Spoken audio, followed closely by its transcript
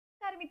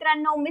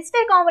मित्रांनो,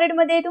 mister comrade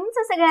मध्ये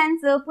तुमचं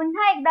सगळ्यांचं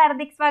पुन्हा एकदा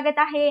हार्दिक स्वागत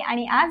आहे।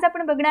 आणि आज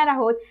आपण बघणार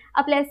आहोत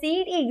आपल्या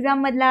सीईटी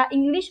एग्जाम मधला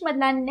इंग्लिश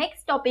मधला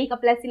नेक्स्ट टॉपिक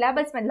आपल्या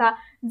सिलेबस मधला,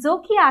 जो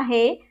की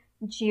आहे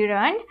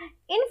जिरंड,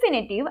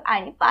 इन्फिनिटिव्ह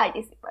आणि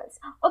पार्टिसिपल्स।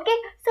 ओके,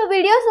 सो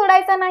व्हिडिओ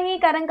सोडायचा नाही,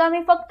 कारण का मी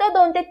फक्त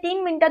 2 ते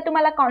 3 मिनिटात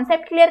तुम्हाला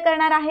कॉन्सेप्ट क्लिअर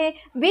करणार आहे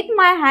with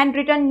my hand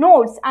return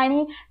notes.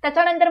 आणि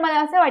त्याच्यानंतर मला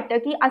असं वाटतं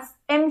की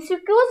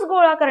MCQs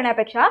गोळा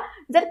करण्यापेक्षा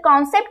जर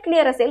कॉन्सेप्ट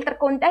क्लिअर असेल तर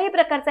कोणत्याही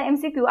प्रकारचा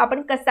MCQ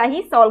आपण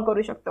कसाही सॉल्व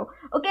करू शकतो।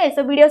 ओके,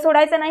 सो व्हिडिओ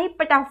सोडायचा नाही,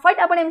 पटाफट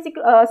आपण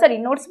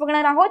नोट्स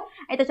बघणार आहोत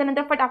आणि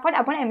त्याच्यानंतर फटाफट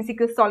आपण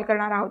MCQ सॉल्व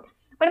करणार आहोत।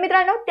 पण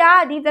मित्रांनो,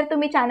 त्याआधी जर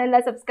तुम्ही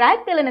चॅनलला सबस्क्राइब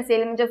केलं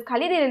नसेल, म्हणजे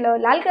खाली दिलेलं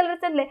लाल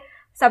कलरचं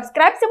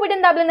सबस्क्राइबचं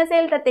बटन दाबलं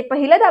नसेल तर ते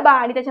पहिलं दाबा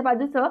आणि त्याच्या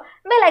बाजूचं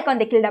बेल आयकॉन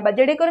देखील दाबा,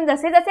 जेणेकरून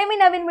जसे जसे मी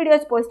नवीन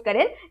व्हिडिओज पोस्ट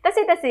करेन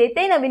तसे तसे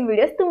ते नवीन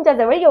व्हिडिओज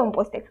तुमच्याजवळ येऊन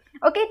पोहोचतील।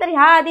 ओके, तर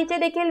ह्या आधीचे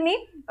देखील मी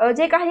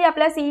जे काही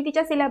आपल्या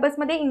सीईटीच्या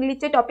सिलेबसमध्ये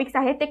इंग्लिशचे टॉपिक्स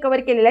आहेत ते कव्हर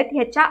केलेले आहेत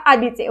ह्याच्या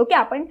आधीचे। ओके,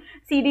 आपण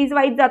सिरीज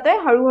वाईज जातोय,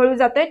 हळूहळू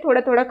जातोय,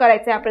 थोडं थोडं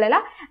करायचं आहे आपल्याला।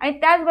 आणि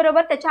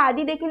त्याचबरोबर त्याच्या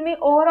आधी देखील मी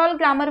ओव्हरऑल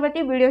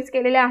ग्रामरवरती व्हिडिओज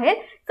केलेले आहेत,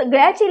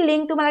 सगळ्याची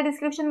लिंक तुम्हाला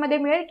डिस्क्रिप्शनमध्ये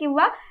मिळेल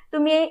किंवा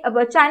तुम्ही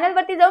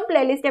चॅनलवरती जाऊन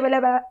प्लेलिस्ट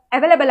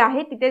अवेलेबल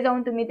आहे, तिथे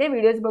जाऊन तुम्ही ते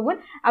व्हिडिओज बघून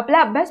आपला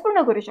अभ्यास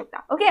पूर्ण करू शकता।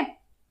 ओके,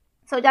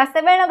 सो जास्त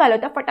वेळ न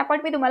घालवता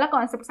फटाफट मी तुम्हाला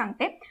कॉन्सेप्ट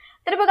सांगते।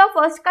 तर बघा,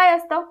 फर्स्ट काय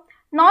असतं,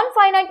 non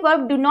finite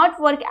verb do not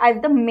work as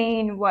the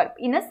main verb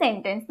in a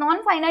sentence.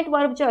 Non finite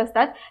verb जे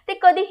असतात ते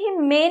कधीही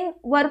मेन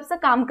वर्बचं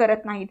काम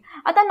करत नाहीत।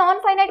 आता नॉन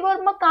फायनाइट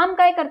वर्ब मग काम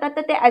काय करतात,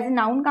 तर ते ॲज अ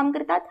नाउन काम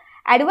करतात,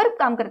 ॲडवर्ब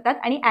काम करतात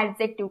आणि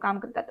ॲडजेक्टिव्ह काम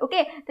करतात।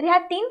 ओके, तर ह्या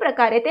 3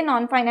 प्रकारे ते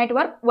नॉन फायनाइट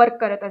वर्क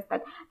करत असतात।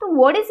 तर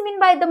what is mean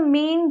by the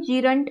main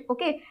gerund?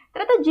 Okay,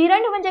 तर आता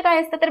जिरंड म्हणजे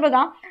काय असतं, तर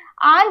बघा,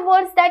 R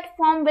words that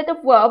form with a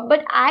verb but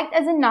act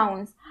as a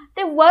nouns.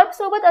 ते वर्ब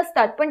सोबत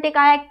असतात पण ते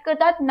काय ऍक्ट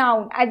करतात,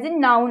 noun, as a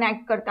noun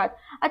act करतात।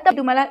 आता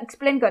तुम्हाला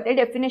एक्सप्लेन करते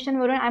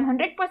डेफिनेशनवरून, आय एम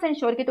 100%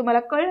 शुअर की तुम्हाला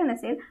कळलं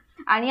नसेल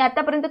आणि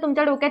आतापर्यंत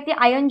तुमच्या डोक्यात ती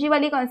ING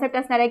वाली कॉन्सेप्ट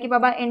असणार आहे की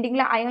बाबा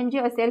एंडिंगला ING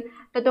असेल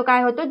तर तो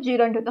काय होतो,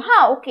 जिरंड होतो।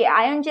 हा, ओके,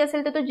 ING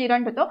असेल तर तो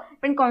जिरंड होतो,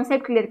 पण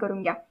कॉन्सेप्ट क्लिअर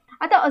करून घ्या।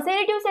 आता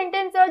असेरेटिव्ह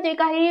सेंटेन्सचं जे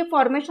काही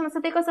फॉर्मेशन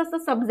असतं ते कसं असतं,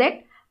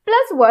 subject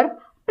plus verb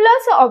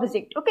plus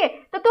object. Okay,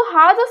 तर तो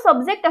हा जो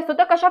सब्जेक्ट असतो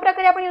तो कशा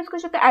प्रकारे आपण यूज करू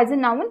शकतो, ॲज अ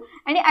नाउन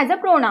आणि ॲज अ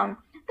प्रोनाउन।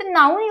 तर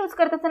नाउन यूज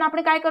करत असताना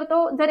आपण काय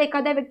करतो, जर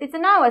एखाद्या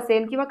व्यक्तीचं नाव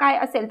असेल किंवा काय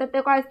असेल तर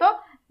ते काय असतं,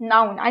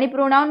 नाउन। आणि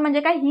प्रोनाउन म्हणजे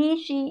काय, ही,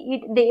 शी,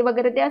 इट, दे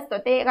वगैरे ते असतं,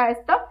 ते काय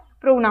असतं,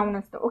 प्रोनाउन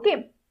असतं। ओके,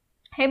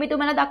 हे मी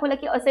तुम्हाला दाखवलं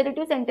की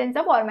असेरेटिव्ह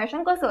सेंटेन्सचं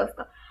फॉर्मेशन कसं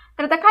असतं।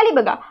 तर आता खाली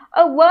बघा,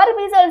 a verb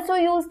is also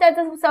used as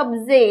a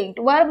subject.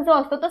 Verb जो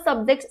असतो तो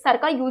सब्जेक्ट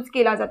सारखा यूज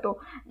केला जातो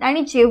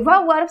आणि जेव्हा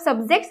वर्ब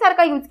सब्जेक्ट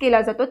सारखा यूज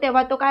केला जातो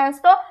तेव्हा तो काय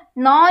असतो,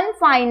 नॉन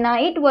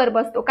फायनाइट वर्ब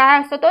असतो। काय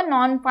असतो तो,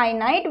 नॉन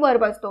फायनाइट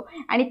वर्ब असतो।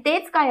 आणि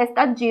तेच काय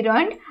असतात,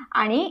 जिरंड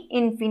आणि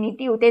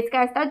इन्फिनिटिव्ह। तेच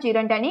काय असतात,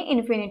 जिरंड आणि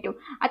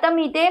इन्फिनिटिव्ह। आता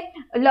मी ते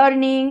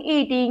लर्निंग,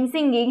 ईटिंग,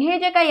 सिंगिंग हे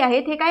जे काही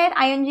आहेत हे काय आहेत,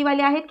 ING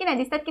वाले आहेत की नाही,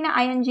 दिसतात की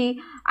नाही,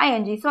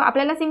 ING। सो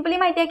आपल्याला सिंपली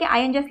माहिती आहे की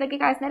ING असलं की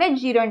काय असणार आहे,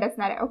 जिरंड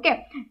असणार आहे। ओके,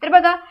 तर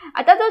बघा,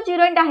 आता जो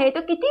जिरंड आहे तो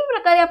किती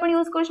प्रकारे आपण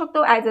यूज करू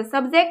शकतो, ॲज अ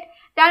सब्जेक्ट,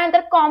 त्यानंतर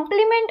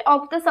कॉम्प्लिमेंट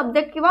ऑफ द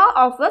सब्जेक्ट किंवा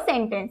ऑफ अ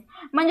सेंटेन्स।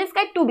 म्हणजेच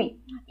काय, to be,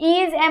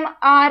 is, M,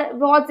 R,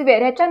 was,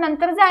 wear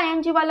ह्याच्यानंतर जर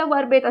ING वाला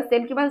वर्ब येत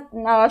असेल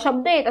किंवा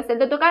शब्द येत असेल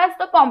तर तो काय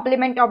असतो,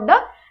 कॉम्प्लिमेंट ऑफ द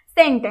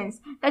सेंटेन्स।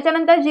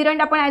 त्याच्यानंतर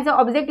जिरंड आपण ॲज अ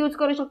ऑब्जेक्ट यूज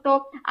करू शकतो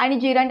आणि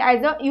gerund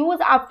as a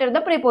use after the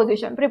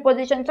preposition.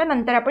 प्रिपोजिशनच्या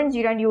नंतर आपण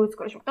जिरंड यूज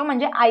करू शकतो,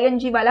 म्हणजे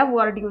ING वाला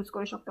वर्ड यूज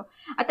करू शकतो।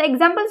 आता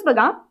एक्झाम्पल्स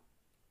बघा,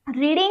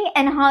 रीडिंग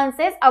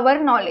एनहान्सेस अवर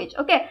नॉलेज।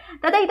 ओके,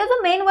 तर आता इथं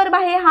जो मेन वर्ब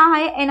आहे हा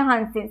आहे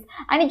एनहान्सेस,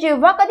 आणि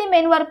जेव्हा कधी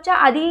मेन वर्बच्या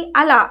आधी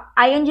आला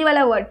ING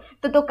वाला वर्ड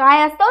तर तो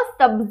काय असतो,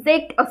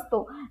 सब्जेक्ट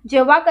असतो।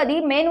 जेव्हा कधी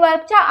मेन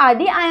वर्बच्या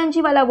आधी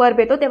ING वाला वर्ब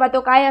येतो तेव्हा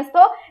तो काय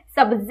असतो,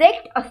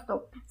 सब्जेक्ट असतो।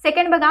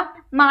 सेकंड बघा,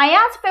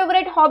 Maya's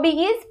favourite hobby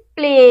is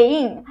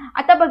playing.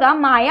 आता बघा,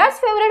 Maya's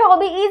favourite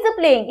hobby is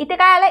playing, इथे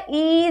काय आला,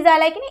 इज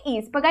आलाय की नाही,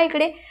 इज। बघा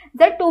इकडे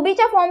जर टू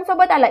बीच्या फॉर्म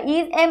सोबत आला,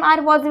 is, M, R,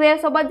 was, wear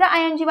सोबत जर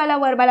ING वाला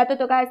वर्ब आला तर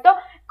तो काय असतो,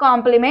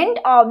 कॉम्प्लिमेंट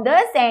ऑफ द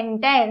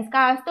सेंटेन्स।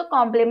 काय असतो,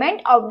 कॉम्प्लिमेंट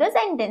ऑफ द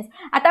सेंटेन्स।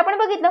 आता आपण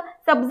बघितलं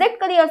सब्जेक्ट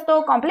कधी असतो,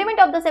 कॉम्प्लिमेंट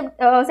ऑफ द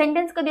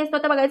सेंटेन्स कधी असतो,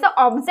 तर बघायचं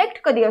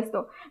ऑब्जेक्ट कधी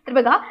असतो। तर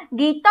बघा,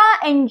 Gita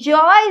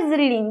enjoys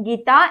reading,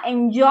 Gita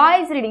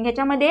enjoys reading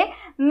ह्याच्यामध्ये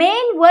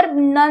मेन वर्ब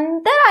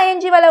नंतर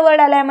ING वाला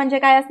वर्ड आलाय म्हणजे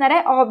काय असणार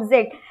आहे,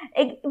 ऑब्जेक्ट।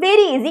 एक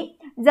व्हेरी इझी,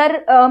 जर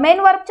मेन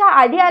वर्बच्या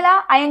आधी आला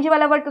ING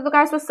वाला वर्ड तर तो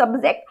काय असतो,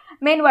 सब्जेक्ट,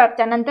 मेन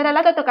वर्बच्या नंतर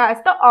आला तर तो काय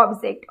असतो,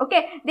 object. Okay,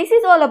 this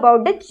is all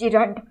about the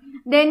gerund.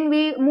 Then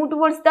we move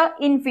towards the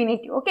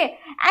infinitive. Okay,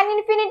 and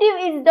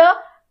infinitive is the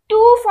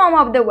two form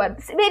of the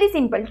verb. Very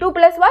simple. 2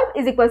 plus verb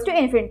is equals to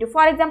infinitive.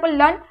 For example,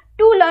 learn,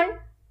 to learn.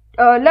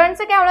 Learn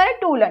चं काय होणार आहे,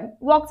 to learn.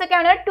 Walk चं काय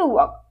होणार आहे, to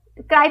walk.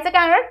 Cry चं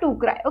काय होणार आहे, to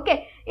cry. Okay.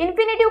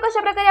 Infinitive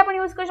कशा प्रकारे आपण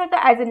यूज करू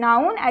शकतो, as a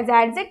noun, as a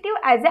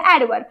adjective, as a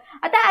adverb.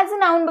 आता as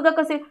a noun बघा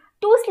कसे,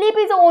 to sleep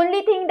is the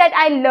only thing that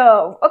I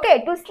love. Okay,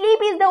 to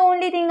sleep is the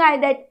only thing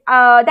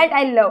that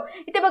I love.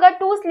 इथे बघा,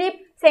 to sleep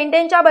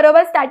सेंटेन्सच्या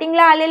बरोबर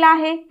स्टार्टिंगला आलेला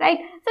आहे, right.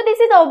 So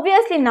this is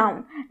obviously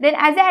noun. Then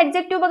as a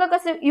adjective बघा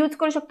कसं use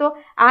करू शकतो.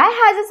 I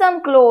has some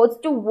clothes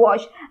to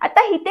wash.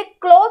 आता इथे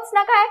क्लोथ्स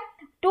ना काय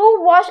टू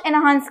वॉश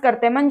एनहान्स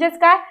करते, म्हणजेच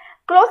काय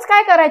क्लोथ्स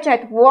काय करायचे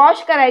आहेत,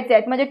 वॉश करायचे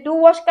आहेत, म्हणजे टू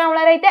वॉश काय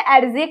होणार आहे इथे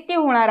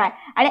ॲडजेक्टिव्ह होणार आहे.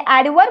 आणि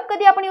ॲडवर्ब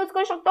कधी आपण यूज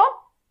करू शकतो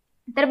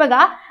तर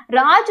बघा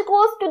राज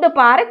goes to the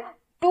park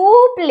to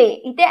play.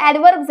 इथे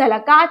ॲडवर्ब झाला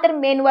का तर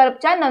मेन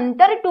वर्बच्या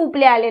नंतर टू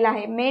प्ले आलेला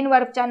आहे. मेन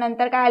वर्बच्या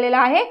नंतर काय आलेला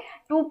आहे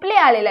टू प्ले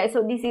आलेला आहे.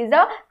 So this is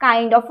a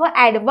kind of a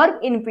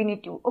adverb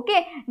infinitive. Okay,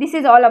 this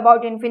is all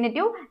about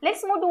infinitive.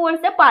 Let's move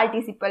towards the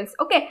participles.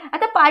 Okay,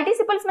 आता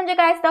पार्टिसिपल्स म्हणजे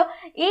काय असतं.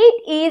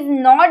 It is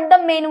not the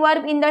main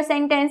verb in the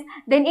sentence,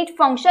 then it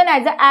function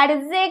as a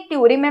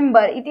adjective.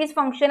 Remember it is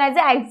function as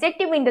a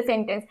adjective in the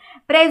sentence.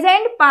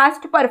 Present,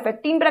 past,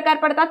 perfect 3 प्रकार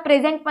पडतात.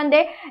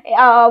 प्रेझेंटमध्ये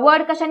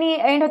word कशाने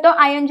end होतो,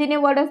 आयएनजीने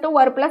word असतो,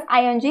 verb plus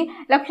आयएनजी.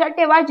 लक्षात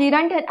ठेवा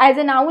जिरंट as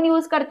a noun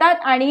use करतात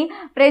आणि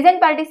present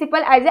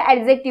participle as a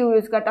adjective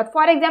use करतात.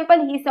 For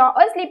example he saw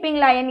a sleeping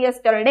lion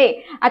yesterday.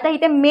 आता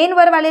इथे मेन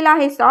वर्ब आलेला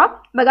आहे सॉ,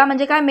 बघा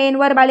म्हणजे काय मेन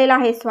वर्ब आलेला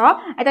आहे सॉ.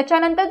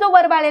 त्याच्यानंतर जो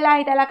वर्ब आलेला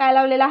आहे त्याला काय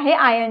लावलेला आहे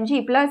आयएनजी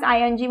प्लस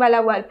आयएनजी वाला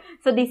verb.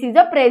 So this is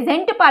a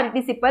present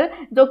participle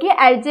जो की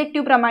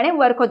ॲडजेक्टिव्ह प्रमाणे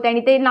वर्क होते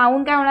आणि ते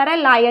नाउन काय होणार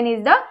आहे lion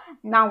is the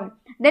noun.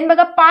 Then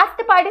बघा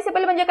पास्ट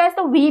पार्टिसिपल म्हणजे काय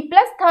असतं V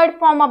plus third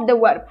form of the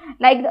verb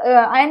like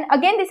and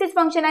again this is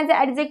function as a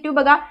adjective.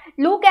 बघा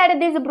look at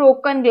this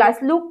broken glass.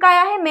 Look काय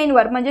आहे मेन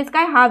वर्ब म्हणजेच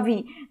काय हा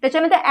व्ही.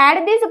 त्याच्यानंतर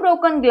at this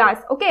broken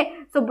glass. Okay,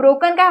 so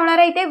broken काय होणार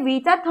आहे इथे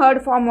व्हीचा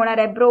थर्ड फॉर्म होणार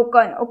आहे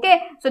broken. Okay,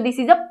 so this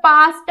is a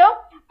past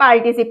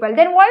participle.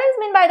 Then what is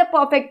mean by the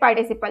perfect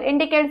participle?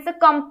 Indicates the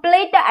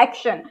complete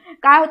action.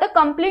 काय होतं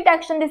complete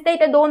action दिसते.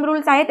 इथे 2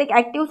 रूल्स आहेत, एक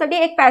ऍक्टिव्ह साठी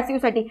एक पॅसिव्ह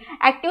साठी.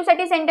 ऍक्टिव्ह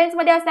साठी सेंटेन्स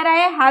मध्ये असणार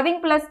आहे हॅव्हिंग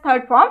प्लस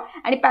थर्ड फॉर्म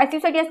आणि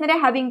पॅसिव्ह साठी असणार आहे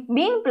having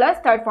bin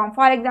plus third form.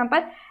 For example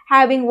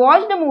having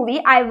watched movie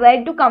I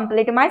went to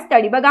complete my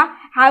study. बघा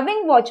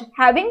having watch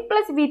having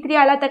plus V3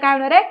 आला तर काय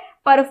होणार आहे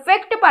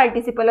परफेक्ट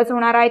पार्टिसिपलच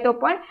होणार आहे तो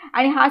पण.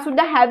 आणि हा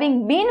सुद्धा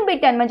हॅव्हिंग बीन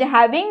बिटन म्हणजे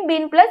हॅव्हिंग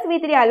बीन प्लस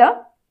V3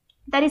 आलं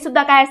तरी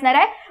सुद्धा काय असणार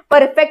आहे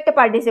perfect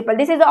participle.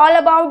 This is all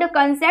about the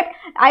concept.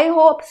 I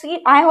hope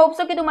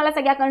so की तुम्हाला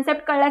सगळ्या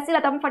कन्सेप्ट कळल्या असतील.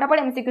 आता आपण फटाफट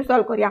MCQ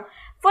सॉल्व्ह करूया.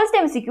 First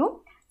MCQ,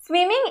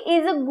 swimming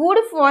is good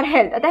for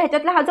health. आता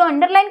ह्याच्यातला हा जो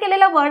अंडरलाईन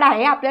केलेला वर्ड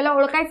आहे आपल्याला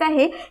ओळखायचा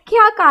आहे की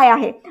हा काय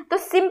आहे. तो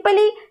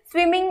सिम्पली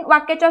स्विमिंग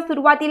वाक्याच्या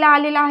सुरुवातीला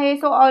आलेला आहे.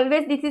 So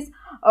always this is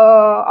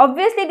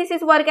obviously this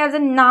is work as a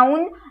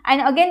noun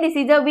and again this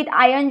is a with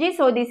ing,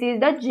 so this is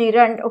the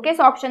gerund. Okay,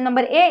 so option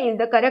number A is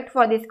the correct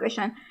for this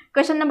question.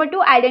 Question number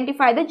 2,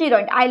 identify the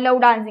gerund. I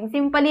love dancing.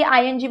 Simply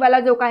ing वाला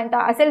जो काय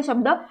असेल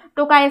शब्द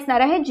तो काय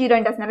असणार आहे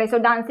gerund असणार आहे.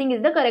 So dancing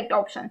is the correct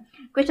option.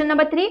 Question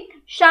number 3,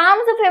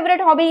 Sham's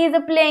favorite hobby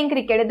is playing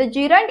cricket. The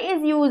gerund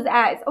is used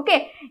as,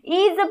 okay,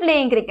 is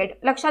playing cricket.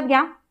 लक्षात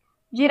घ्या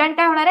जिरंट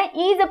काय होणार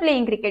आहे इज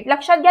प्लेइंग क्रिकेट.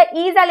 लक्षात घ्या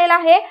इज आलेला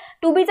आहे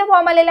टू बीचा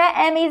फॉर्म आलेला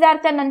आहे एम इज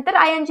आरच्या नंतर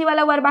आयएनजी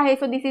वाला वर्ब आहे.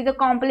 So this is a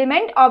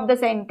complement of the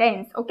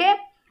sentence. Okay,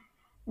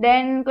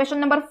 then question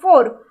number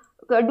 4,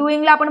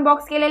 डुईंगला आपण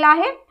बॉक्स केलेला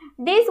आहे.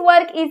 दिस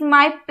work is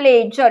my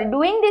pleasure.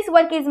 Doing this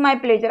work is my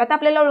pleasure. आता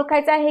आपल्याला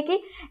ओळखायचं आहे की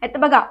आता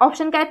बघा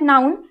ऑप्शन काय आहेत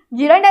noun,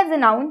 जिरंट as a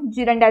noun,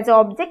 जिरंट as a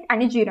object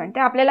आणि जिरंट.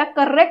 तर आपल्याला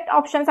करेक्ट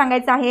ऑप्शन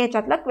सांगायचं आहे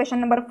याच्यातलं क्वेश्चन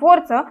नंबर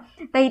 4चं.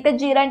 तर इथे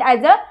जिरंट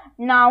ॲज अ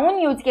नाउन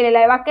यूज केलेला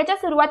आहे. वाक्याच्या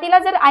सुरुवातीला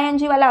जर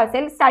आयएनजी वाला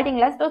असेल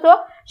स्टार्टिंगलाच तो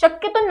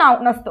शक्यतो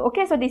नाउन नसतो.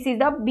 Okay, so this is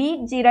the B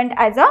जिरंट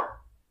as a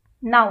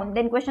noun.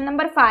 Then question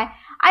number 5,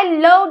 I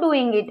love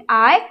doing it.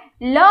 I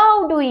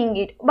love doing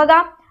it.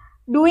 बघा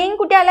डुईंग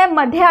कुठे आलाय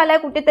मध्ये आलाय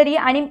कुठेतरी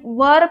आणि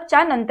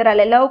वर्बच्या नंतर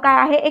आलाय. लव काय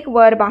आहे एक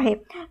वर्ब आहे.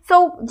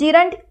 सो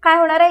जिरंट काय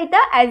होणार आहे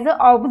इथं ॲज अ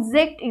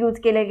ऑब्जेक्ट यूज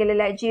केलं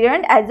गेलेलं आहे.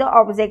 जिरंट as a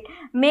object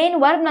main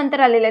verb नंतर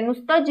आलेलं आहे.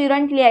 नुसतं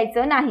जिरंट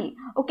लिहायचं नाही.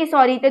 ओके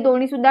सॉरी इथे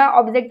दोन्ही सुद्धा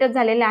ऑब्जेक्टच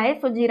झालेले आहेत.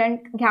 सो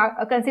जिरंट घ्या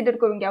कन्सिडर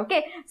करून घ्या. Okay,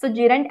 so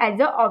जिरंट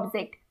as a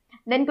object.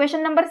 Then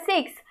question number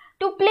 6,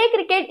 to play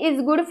cricket is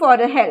good for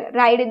the health.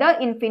 Write the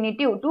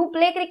infinitive. To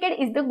play cricket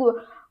is the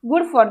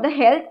good for the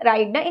health.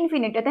 Write the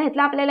infinitive. आता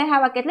ह्यातला आपल्याला ह्या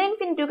वाक्यातला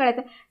infinitive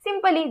करायचं.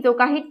 Simply जो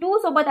काही to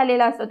सोबत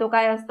आलेला असतो तो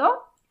काय असतो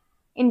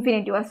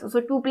इन्फिनिटिव्ह असतो. So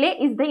to play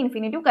is the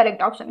infinitive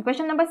correct option.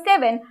 Question number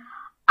 7,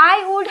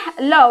 I would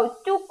love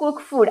to cook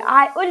food.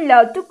 I would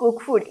love to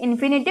cook food.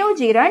 Infinitive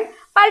जिरंट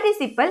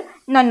participle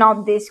none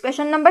of this.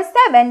 Question number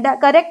 7, the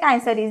correct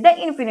answer is the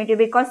infinitive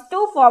because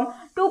 2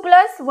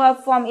 plus verb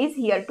form is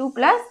here. 2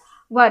 plus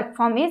verb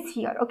form is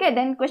here. Okay,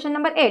 then question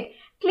number 8,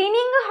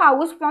 cleaning a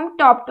house from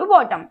top to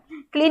bottom.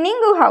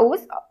 Cleaning a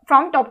house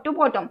from top to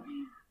bottom.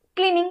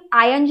 Cleaning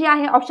ing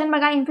आहे option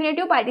बघा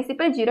infinitive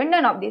participle gerund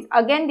none of this.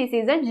 Again this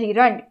is a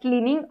gerund.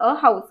 Cleaning a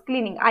house.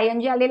 Cleaning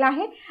ing आलेला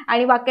आहे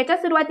आणि वाक्याच्या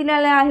सुरुवातीला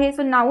आलेला आहे.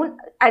 So noun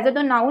as a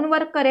तो नाउन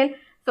वर्क करेल.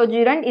 So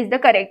gerund is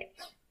the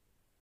correct.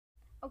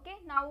 Okay,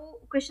 now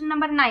question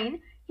number 9,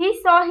 he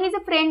saw his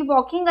friend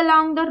walking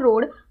along the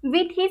road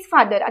with his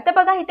father. आता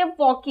बघा इथे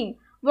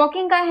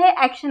वॉकिंग काय आहे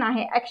ऍक्शन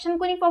आहे. ऍक्शन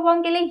कोणी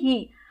परफॉर्म केले ही.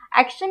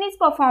 ऍक्शन इज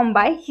परफॉर्म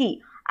बाय ही.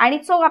 आणि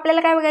सो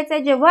आपल्याला काय बघायचं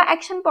आहे जेव्हा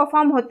ऍक्शन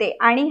परफॉर्म होते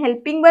आणि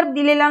हेल्पिंग वर्ब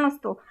दिलेला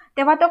नसतो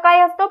तेव्हा तो काय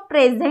असतो,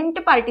 प्रेझेंट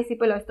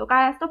पार्टिसिपल असतो.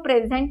 काय असतो,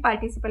 प्रेझेंट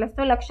पार्टिसिपल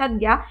असतो. लक्षात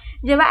घ्या,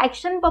 जेव्हा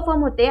ऍक्शन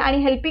परफॉर्म होते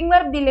आणि हेल्पिंग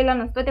वर्ब दिलेला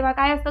नसतो तेव्हा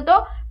काय असतो, तो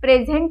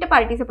प्रेझेंट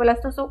पार्टिसिपल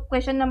असतो. So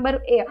question number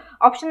A,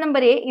 option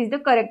number A is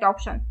the correct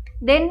option.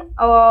 Then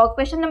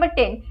question number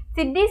 10,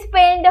 Siddhi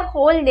spend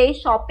hole day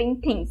shopping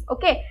things.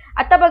 Okay,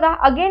 आता बघा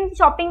अगेन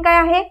शॉपिंग काय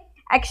आहे,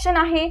 ऍक्शन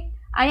आहे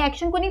आणि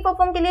ऍक्शन कोणी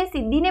परफॉर्म केली आहे,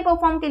 सिद्धीने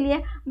परफॉर्म केली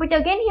आहे. But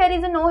again here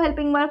is a no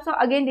helping verb, so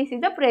again this is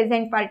the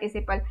present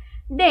participle.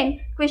 Then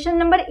question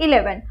number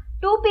 11,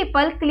 2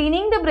 people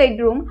cleaning the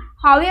bedroom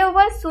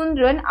however soon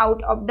run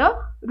out of the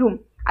room.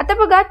 आता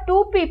बघा 2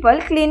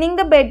 people cleaning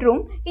the bedroom,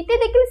 इथे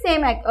देखील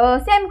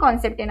same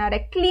concept येणार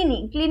आहे.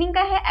 Cleaning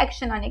काय आहे,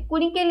 action आहे.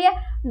 कुणी केली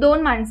आहे,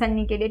 2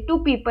 माणसांनी केली आहे, 2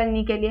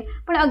 peopleनी केली आहे.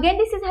 पण again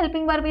this is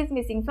helping verb is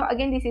missing, so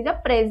again this is a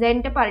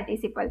present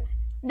participle.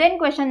 Then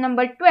question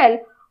number 12,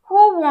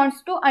 who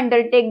wants to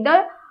undertake the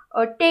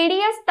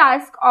tedious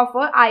task of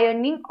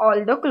ironing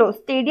all the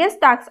clothes. Tedious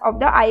task of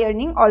the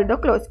ironing all the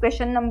clothes.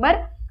 Question number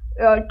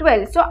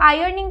 12. So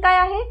ironing काय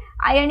आहे,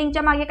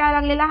 आयर्निंगच्या मागे काय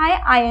लागलेला आहे,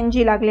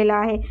 ING लागलेला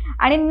आहे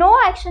आणि no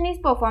action is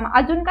perform.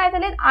 अजून काय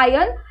झाले,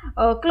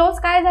 आयर्न क्लोज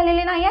काय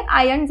झालेले नाही आहेत,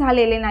 आयर्न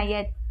झालेले नाही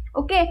आहेत.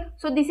 Okay,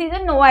 so this is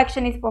a no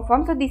action is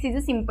perform, so this is a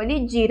simply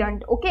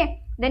जिरंट. Okay,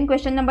 then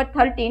question number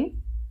 13,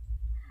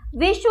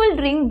 we should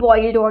drink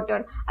boiled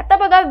water. आता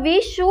बघा we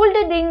should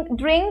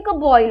drink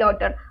boiled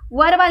water,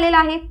 verb आलेला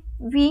आहे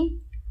वी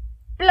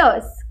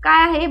प्लस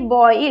काय आहे,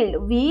 boiled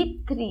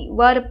V3,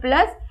 verb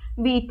plus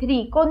V3.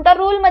 कोणत्या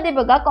rule मध्ये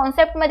बघा,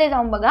 concept मध्ये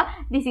जाऊन बघा,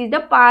 दिस is the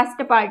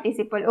past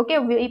participle. Okay,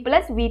 V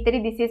plus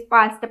V3, this is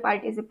past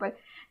participle.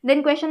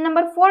 Then question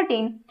number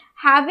 14,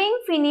 having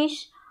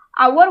finish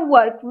our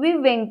work we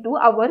went to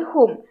our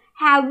home.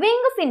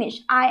 Having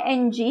finish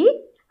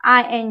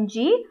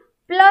ING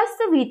plus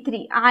V3,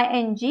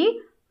 ING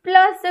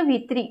plus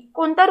V3.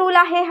 कोणता rule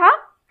आहे हा,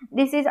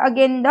 दिस is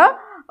again the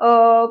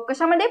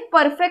कशामध्ये,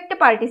 perfect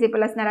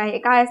participle असणार आहे.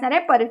 काय असणार आहे,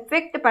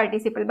 perfect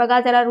participle. बघा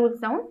जरा रूल्स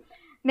जाऊन.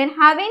 Then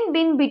having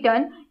been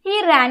bitten, he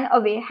ran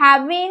away.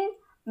 Having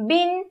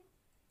been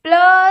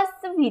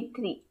plus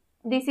V3.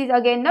 This is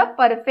again the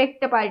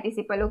perfect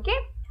participle. Okay.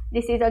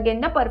 This is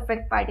again the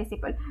perfect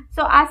participle.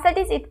 So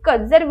आजसाठीच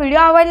इतकंच. जर व्हिडिओ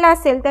आवडला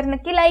असेल तर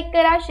नक्की लाईक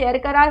करा, शेअर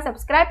करा,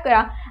 सबस्क्राईब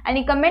करा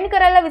आणि कमेंट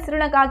करायला विसरू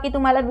नका की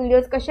तुम्हाला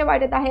व्हिडिओज कसे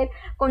वाटत आहेत.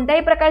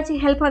 कोणत्याही प्रकारची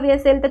हेल्प हवी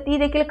असेल तर ती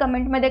देखील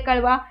कमेंटमध्ये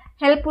कळवा.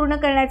 हेल्प पूर्ण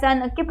करण्याचा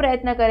नक्की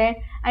प्रयत्न करेन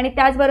आणि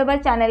त्याचबरोबर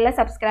चॅनलला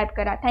सबस्क्राईब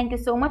करा. Thank you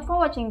so much for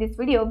watching this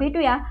video.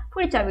 भेटूया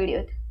पुढच्या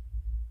व्हिडिओत.